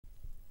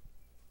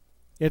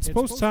It's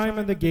post time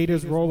and the gate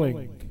is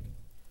rolling.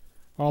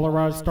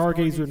 Alaraj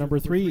Stargazer number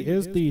 3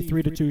 is the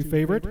 3-2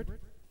 favorite.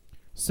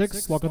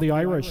 6, Luck of the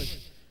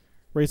Irish.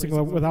 Racing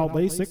without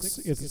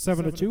Lasix, it's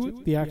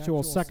 7-2. The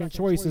actual second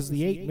choice is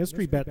the 8,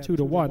 Mystery Bet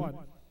 2-1.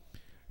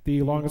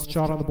 The longest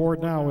shot on the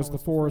board now is the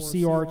 4,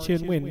 CR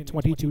Chin Win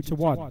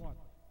 22-1.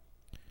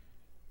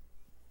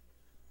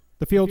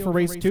 The field for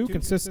race 2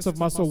 consists of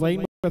Muscle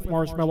Lane with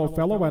Marshmallow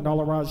Fellow and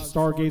Alaraj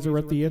Stargazer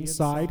at the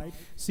inside.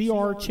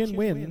 CR Chin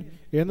Win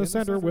in the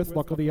center with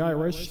Luck of the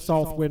Irish.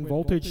 South Wind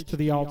Voltage to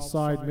the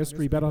outside.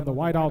 Mystery Bet on the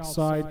wide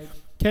outside.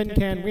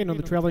 Can Win in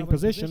the trailing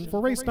position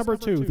for race number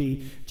 2,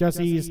 the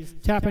Jesse's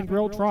Tap and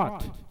Grill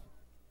Trot.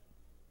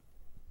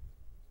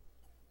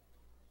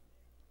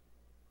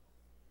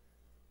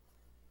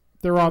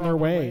 They're on their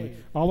way.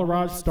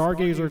 Alaraj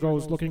Stargazer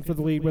goes looking for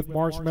the lead with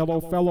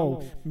Marshmallow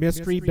Fellow.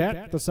 Mystery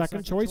Bet, the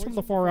second choice from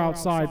the far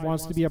outside,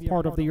 wants to be a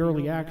part of the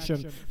early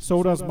action.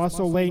 So does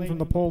Muscle Lane from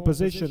the pole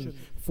position.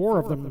 4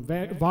 of them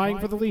vying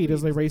for the lead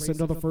as they race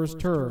into the first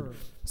turn.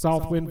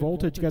 South Wind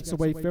Voltage gets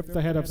away 5th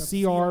ahead of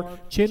CR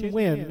Chin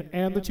Win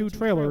and the 2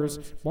 trailers,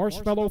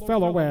 Marshmallow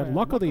Fellow and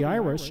Luck of the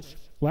Irish.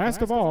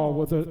 Last of all,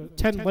 with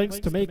 10 lengths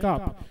to make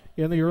up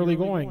in the early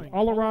going.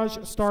 Alaraj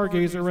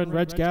Stargazer and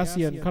Reg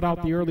Gassian cut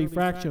out the early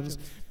fractions.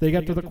 They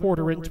get to the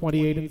quarter in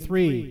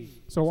 28-3.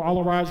 So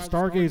Alaraj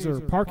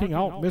Stargazer parking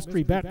out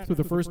Mystery Bet through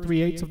the first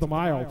 3/8 of the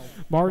mile.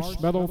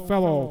 Marshmallow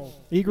Fellow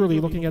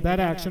eagerly looking at that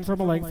action from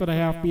a length and a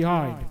half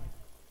behind.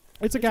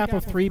 It's a gap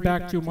of 3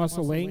 back to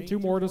Muscle Lane, 2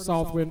 more to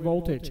South Wind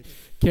Voltage.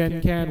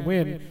 Can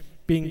Win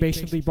being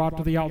patiently brought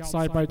to the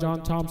outside by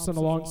John Thompson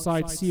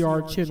alongside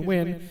CR Chin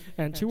Win,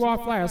 and 2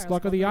 off last,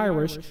 Luck of the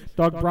Irish.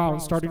 Doug Brown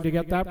starting to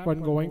get that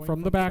one going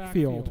from the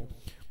backfield.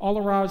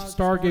 Alaraj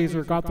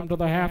Stargazer got them to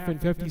the half in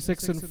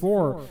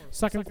 56-4.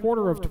 Second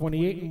quarter of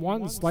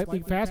 28-1, slightly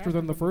faster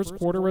than the first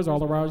quarter as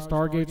Alaraj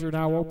Stargazer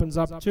now opens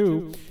up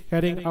 2,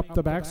 heading up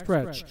the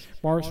backstretch.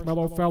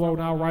 Marshmallow Fellow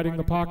now riding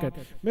the pocket.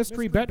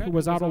 Mystery Bet, who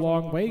was out a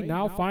long way,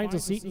 now finds a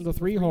seat in the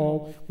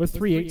 3-hole with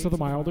 3/8 of the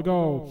mile to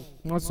go.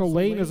 Muscle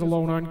Lane is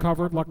alone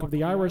uncovered. Luck of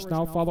the Irish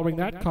now following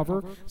that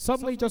cover,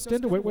 suddenly just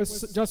into it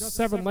with just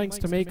 7 lengths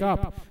to make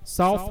up.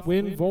 South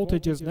Wind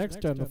Voltage is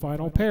next, and the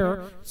final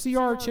pair,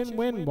 CR Chin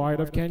Win wide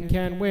of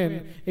Can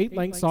Win, 8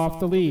 lengths off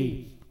the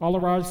lead.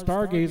 Alaraj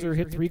Stargazer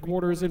hit 3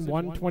 quarters in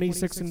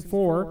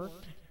 1:26-4.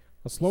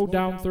 A slowed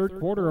down third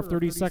quarter of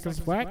 30 seconds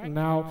flat, and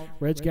now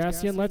Reg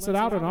Gassian lets it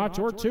out a notch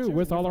or 2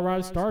 with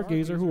Alaraj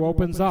Stargazer, who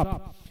opens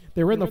up.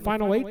 They're in the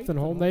final 8th, and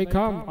home they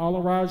come.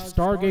 Alaraj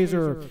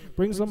Stargazer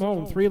brings them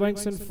home 3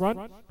 lengths in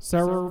front.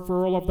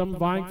 Several of them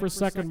vying for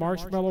second.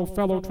 Marshmallow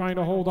Fellow trying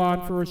to hold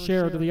on for a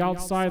share to the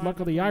outside. Luck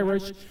of the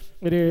Irish.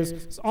 It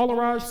is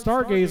Alaraj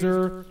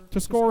Stargazer to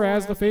score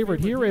as the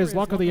favorite. Here is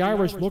Luck of the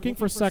Irish looking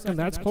for second.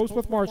 That's close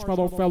with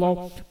Marshmallow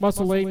Fellow.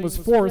 Muscle Lane was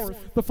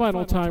 4th. The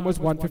final time was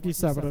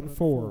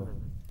 1:57-4.